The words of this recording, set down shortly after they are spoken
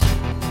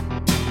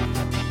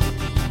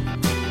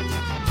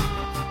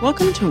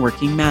Welcome to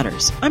Working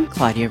Matters. I'm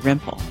Claudia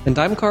Rempel. And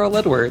I'm Carl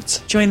Edwards.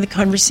 Join the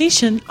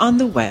conversation on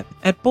the web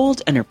at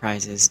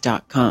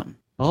boldenterprises.com.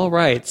 All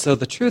right, so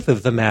the truth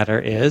of the matter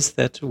is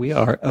that we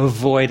are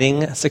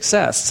avoiding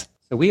success.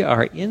 So we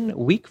are in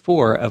week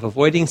 4 of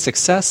avoiding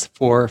success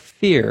for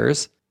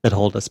fears that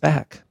hold us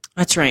back.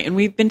 That's right. And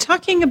we've been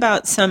talking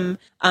about some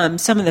of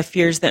the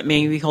fears that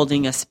may be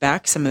holding us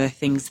back, some of the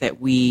things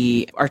that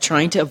we are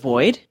trying to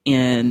avoid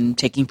in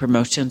taking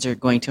promotions or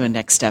going to a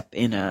next step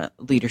in a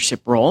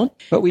leadership role.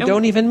 But we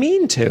don't even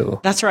mean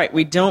to. That's right.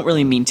 We don't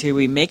really mean to.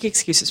 We make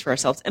excuses for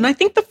ourselves. And I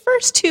think the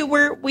first two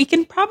we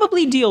can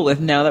probably deal with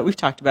now that we've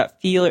talked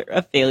about fear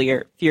of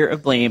failure, fear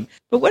of blame.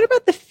 But what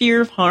about the fear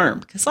of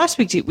harm? Because last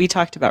week we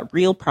talked about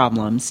real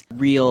problems,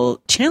 real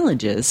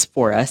challenges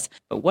for us.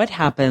 But what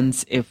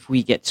happens if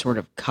we get sort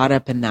of caught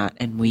up in that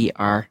and we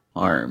are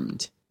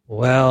harmed?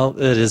 Well,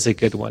 it is a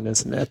good one,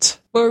 isn't it?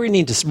 Where we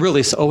need to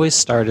really always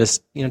start is,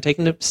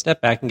 taking a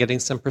step back and getting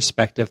some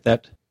perspective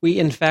that we,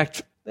 in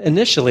fact,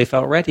 initially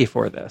felt ready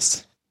for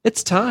this.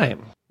 It's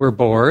time. We're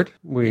bored.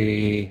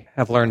 We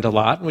have learned a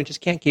lot, and we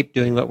just can't keep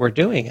doing what we're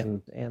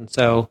doing. And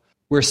so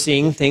we're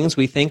seeing things,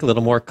 we think, a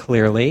little more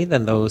clearly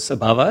than those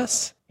above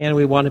us, and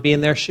we want to be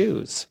in their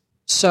shoes.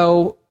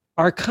 So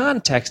our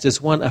context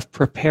is one of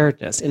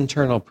preparedness,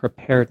 internal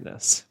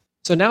preparedness.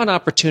 So now an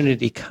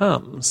opportunity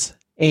comes,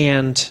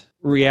 and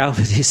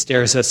reality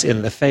stares us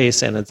in the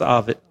face, and it's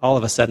all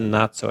of a sudden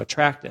not so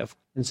attractive.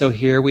 And so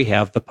here we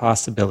have the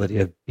possibility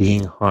of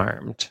being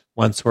harmed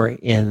once we're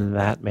in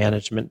that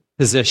management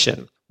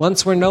position.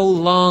 Once we're no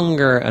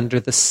longer under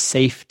the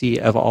safety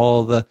of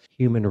all the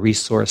human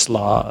resource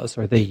laws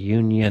or the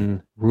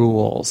union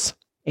rules.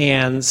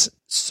 And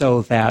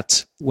so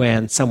that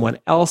when someone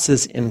else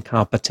is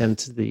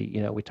incompetent,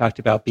 we talked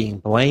about being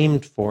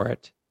blamed for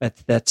it, but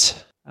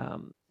that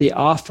the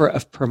offer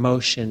of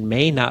promotion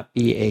may not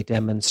be a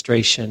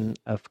demonstration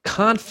of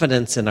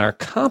confidence in our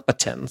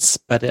competence,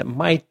 but it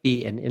might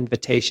be an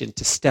invitation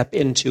to step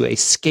into a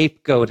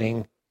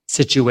scapegoating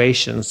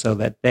situation so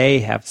that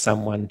they have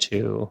someone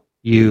to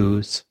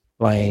use,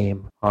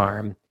 blame,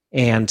 harm.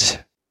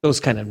 And those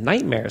kind of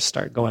nightmares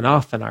start going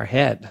off in our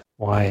head.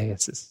 Why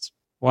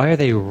are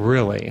they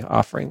really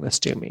offering this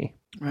to me?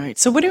 Right.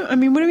 So what do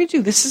we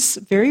do? This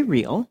is very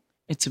real.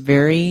 It's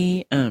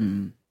very,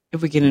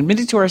 if we can admit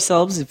it to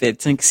ourselves, if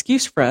it's an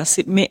excuse for us,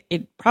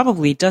 it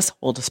probably does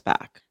hold us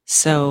back.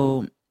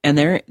 So, and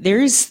there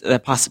is the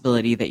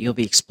possibility that you'll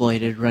be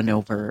exploited, run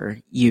over,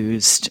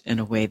 used in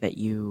a way that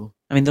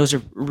those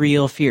are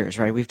real fears,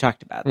 right? We've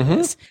talked about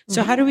this.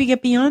 So how do we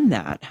get beyond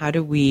that? How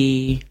do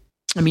we,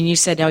 you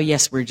said, oh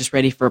yes, we're just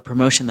ready for a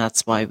promotion.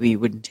 That's why we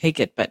wouldn't take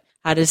it. But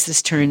how does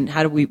this turn,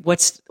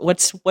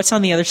 what's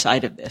on the other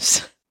side of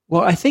this?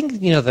 Well, I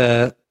think,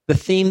 the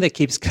theme that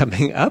keeps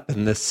coming up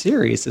in this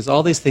series is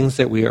all these things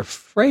that we are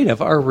afraid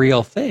of are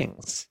real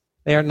things.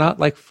 They are not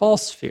like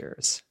false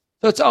fears.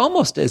 So it's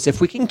almost as if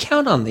we can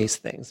count on these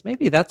things.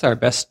 Maybe that's our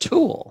best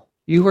tool.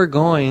 You are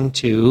going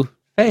to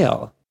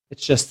fail.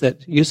 It's just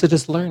that use it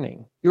as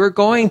learning. You are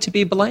going to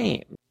be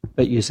blamed,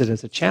 but use it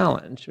as a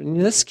challenge. In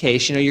this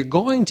case, you're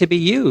going to be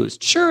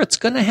used. Sure, it's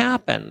going to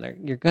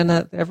happen.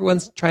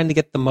 Everyone's trying to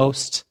get the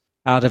most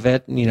out of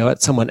it,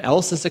 at someone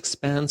else's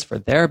expense for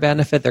their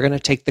benefit. They're going to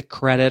take the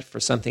credit for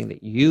something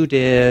that you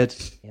did,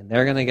 and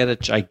they're going to get a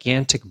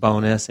gigantic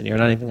bonus, and you're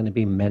not even going to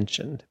be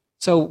mentioned.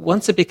 So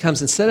once it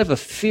becomes, instead of a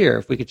fear,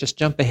 if we could just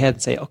jump ahead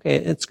and say, okay,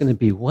 it's going to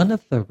be one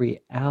of the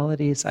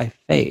realities I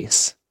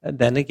face, and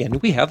then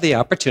again, we have the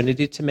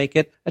opportunity to make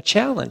it a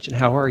challenge. And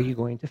how are you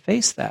going to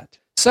face that?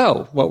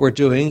 So what we're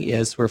doing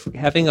is we're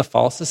having a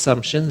false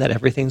assumption that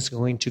everything's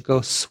going to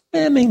go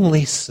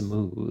swimmingly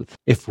smooth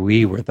if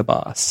we were the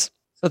boss.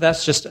 So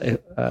that's just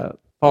a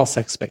false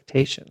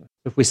expectation.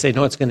 If we say,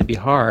 no, it's going to be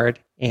hard,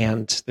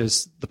 and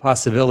there's the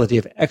possibility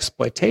of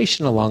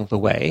exploitation along the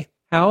way,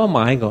 how am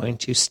I going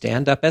to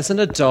stand up as an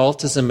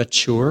adult, as a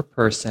mature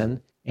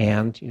person,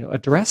 and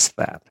address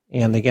that?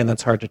 And again,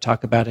 that's hard to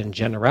talk about in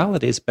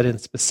generalities, but in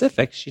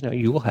specifics,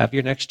 you will have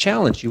your next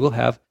challenge. You will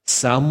have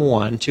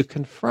someone to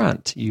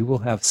confront. You will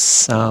have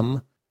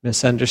some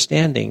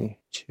misunderstanding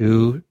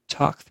to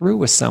talk through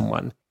with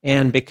someone.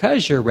 And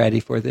because you're ready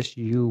for this,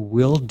 you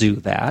will do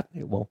that.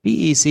 It won't be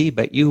easy,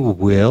 but you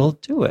will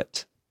do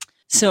it.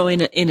 So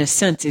in a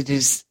sense, it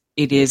is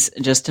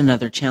just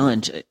another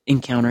challenge,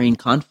 encountering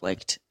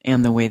conflict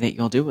and the way that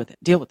you'll deal with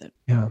it.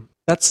 Yeah.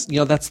 That's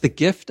the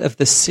gift of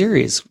this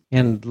series,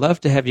 and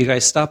love to have you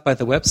guys stop by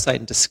the website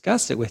and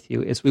discuss it with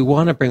you, is we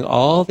want to bring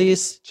all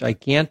these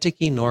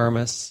gigantic,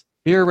 enormous,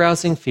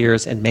 fear-arousing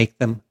fears and make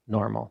them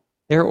normal.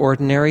 They're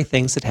ordinary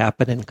things that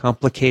happen in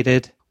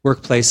complicated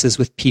workplaces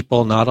with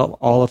people, not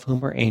all of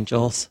whom are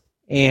angels.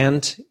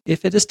 And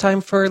if it is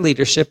time for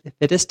leadership, if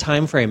it is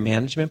time for a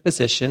management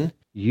position,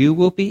 you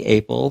will be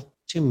able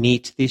to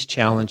meet these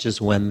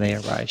challenges when they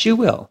arise. You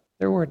will.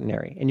 They're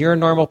ordinary. And you're a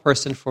normal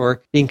person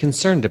for being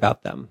concerned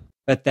about them.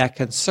 But that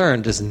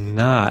concern does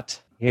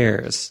not,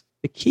 here's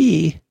the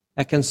key,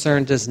 That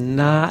concern does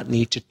not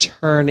need to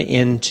turn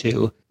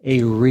into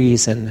a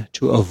reason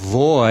to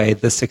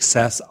avoid the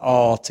success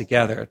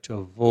altogether, to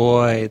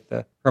avoid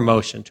the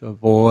promotion, to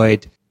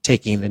avoid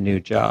taking the new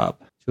job,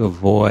 to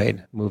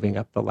avoid moving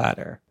up the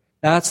ladder.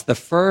 That's the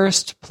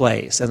first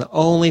place and the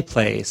only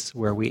place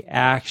where we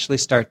actually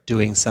start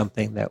doing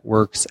something that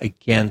works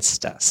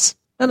against us.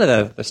 None of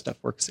the other stuff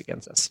works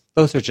against us.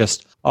 Those are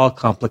just all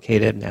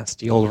complicated,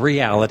 nasty old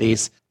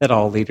realities that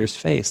all leaders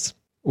face.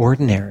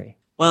 Ordinary.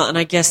 Well, and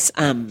I guess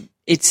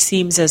it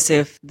seems as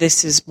if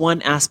this is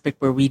one aspect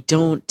where we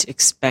don't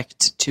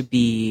expect to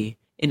be,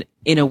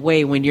 in a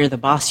way, when you're the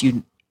boss,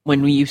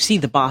 when you see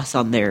the boss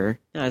on there,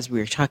 as we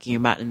were talking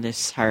about in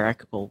this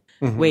hierarchical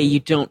way, you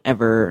don't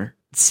ever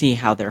see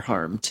how they're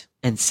harmed.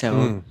 And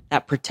so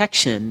that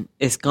protection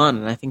is gone.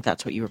 And I think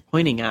that's what you were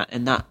pointing at.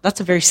 And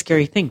that's a very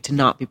scary thing, to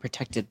not be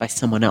protected by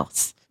someone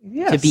else.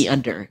 Yes. To be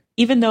under,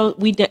 even though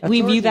we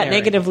view that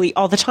negatively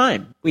all the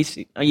time. We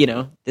see,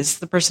 this is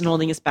the person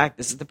holding us back.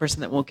 This is the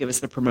person that won't give us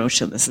the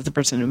promotion. This is the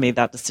person who made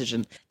that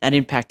decision that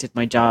impacted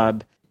my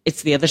job.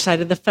 It's the other side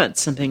of the fence,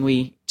 something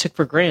we took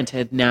for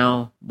granted.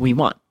 Now we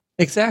want.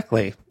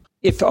 Exactly.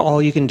 If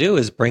all you can do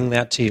is bring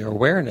that to your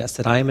awareness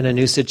that I am in a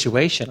new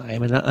situation, I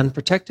am in an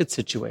unprotected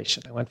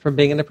situation. I went from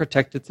being in a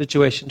protected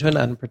situation to an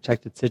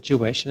unprotected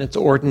situation. It's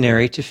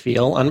ordinary to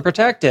feel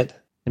unprotected.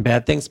 And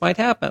bad things might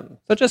happen.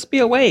 So just be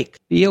awake,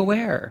 be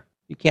aware.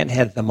 You can't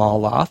head them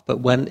all off, but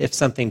if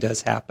something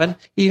does happen,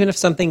 even if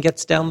something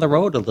gets down the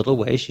road a little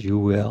ways, you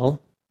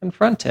will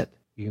confront it.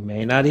 You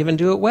may not even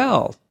do it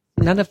well.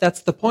 None of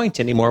that's the point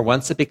anymore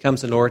once it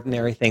becomes an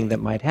ordinary thing that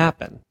might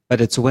happen.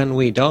 But it's when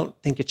we don't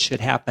think it should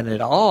happen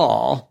at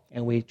all,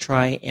 and we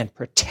try and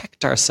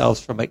protect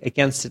ourselves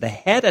against it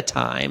ahead of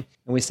time,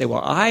 and we say,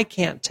 well, I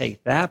can't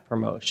take that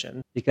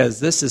promotion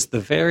because this is the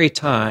very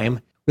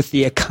time, with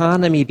the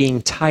economy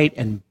being tight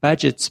and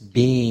budgets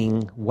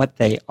being what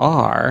they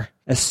are,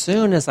 as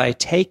soon as I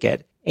take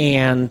it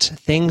and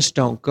things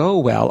don't go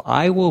well,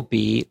 I will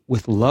be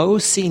with low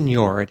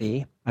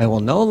seniority. I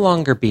will no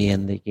longer be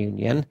in the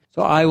union,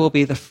 so I will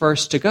be the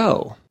first to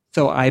go.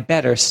 So I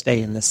better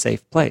stay in the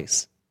safe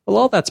place. Well,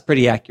 all that's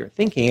pretty accurate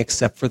thinking,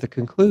 except for the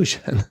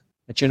conclusion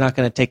that you're not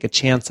going to take a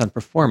chance on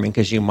performing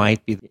because you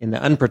might be in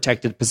the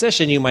unprotected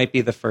position. You might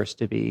be the first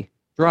to be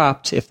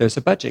dropped if there's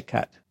a budget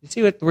cut. You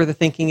see where the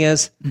thinking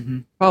is?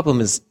 Mm-hmm.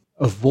 Problem is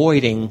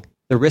avoiding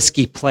the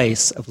risky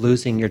place of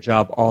losing your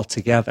job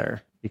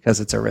altogether because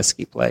it's a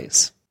risky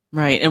place.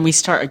 Right. And we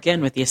start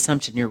again with the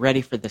assumption you're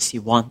ready for this,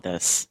 you want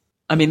this.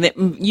 I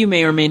mean, you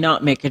may or may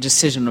not make a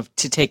decision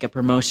to take a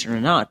promotion or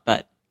not,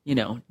 but,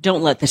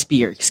 don't let this be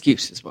your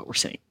excuse is what we're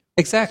saying.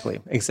 Exactly.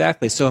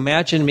 So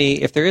imagine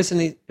me, if there's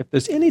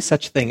any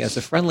such thing as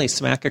a friendly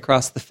smack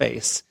across the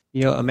face,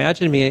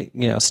 imagine me,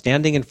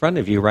 standing in front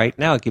of you right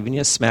now, giving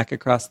you a smack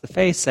across the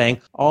face, saying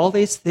all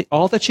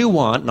that you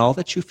want and all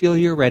that you feel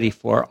you're ready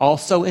for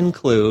also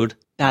include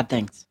bad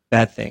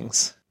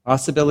things.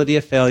 Possibility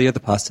of failure, the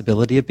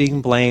possibility of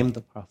being blamed,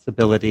 the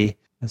possibility,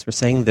 as we're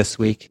saying this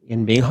week,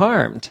 in being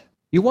harmed.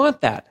 You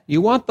want that. You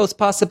want those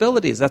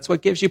possibilities. That's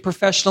what gives you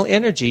professional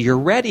energy. You're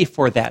ready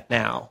for that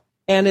now.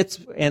 And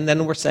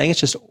then we're saying it's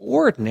just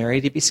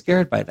ordinary to be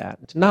scared by that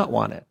and to not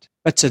want it.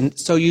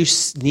 So you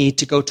need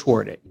to go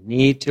toward it. You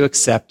need to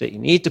accept it. You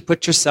need to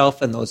put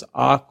yourself in those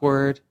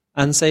awkward,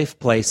 unsafe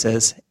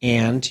places,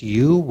 and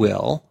you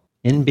will,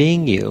 in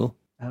being you,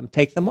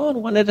 take them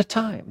on one at a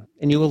time,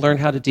 and you will learn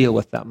how to deal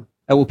with them.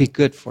 That will be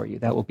good for you.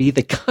 That will be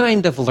the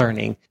kind of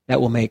learning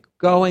that will make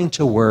going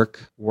to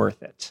work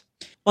worth it.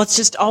 Well, it's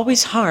just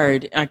always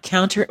hard.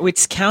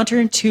 It's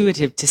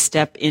counterintuitive to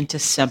step into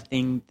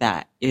something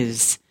that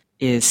is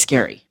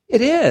scary.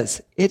 It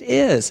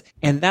is.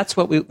 And that's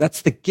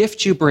the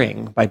gift you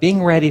bring by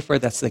being ready for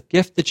it. That's the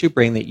gift that you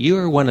bring, that you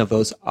are one of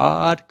those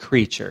odd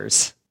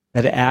creatures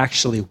that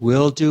actually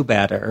will do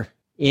better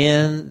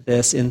in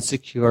this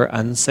insecure,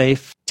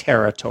 unsafe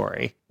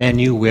territory than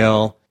you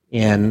will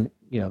in,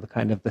 the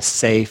kind of the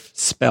safe,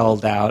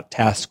 spelled out,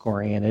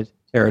 task-oriented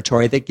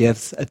territory that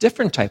gives a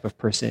different type of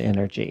person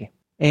energy.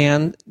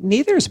 And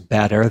neither is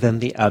better than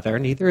the other.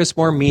 Neither is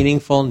more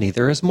meaningful.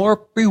 Neither is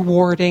more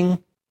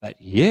rewarding. But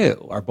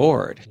you are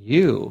bored.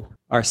 You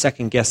are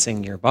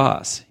second-guessing your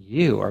boss.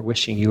 You are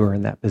wishing you were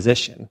in that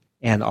position.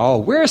 And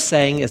all we're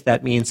saying is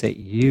that means that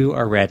you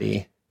are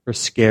ready for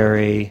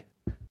scary,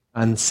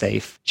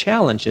 unsafe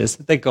challenges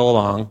that go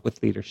along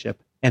with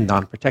leadership and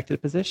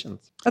non-protected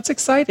positions. That's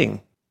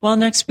exciting. Well,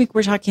 next week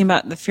we're talking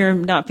about the fear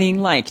of not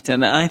being liked.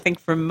 And I think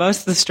from most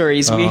of the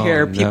stories we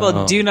hear,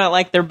 people do not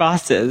like their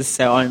bosses.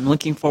 So I'm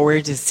looking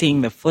forward to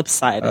seeing the flip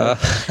side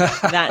of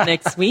that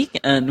next week.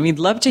 And we'd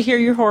love to hear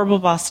your horrible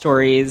boss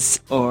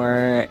stories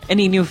or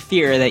any new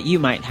fear that you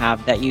might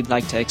have that you'd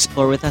like to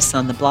explore with us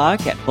on the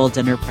blog at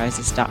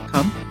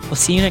boldenterprises.com. We'll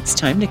see you next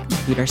time to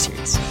conclude our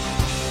series.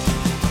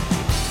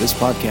 This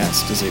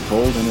podcast is a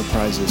Bold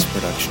Enterprises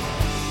production.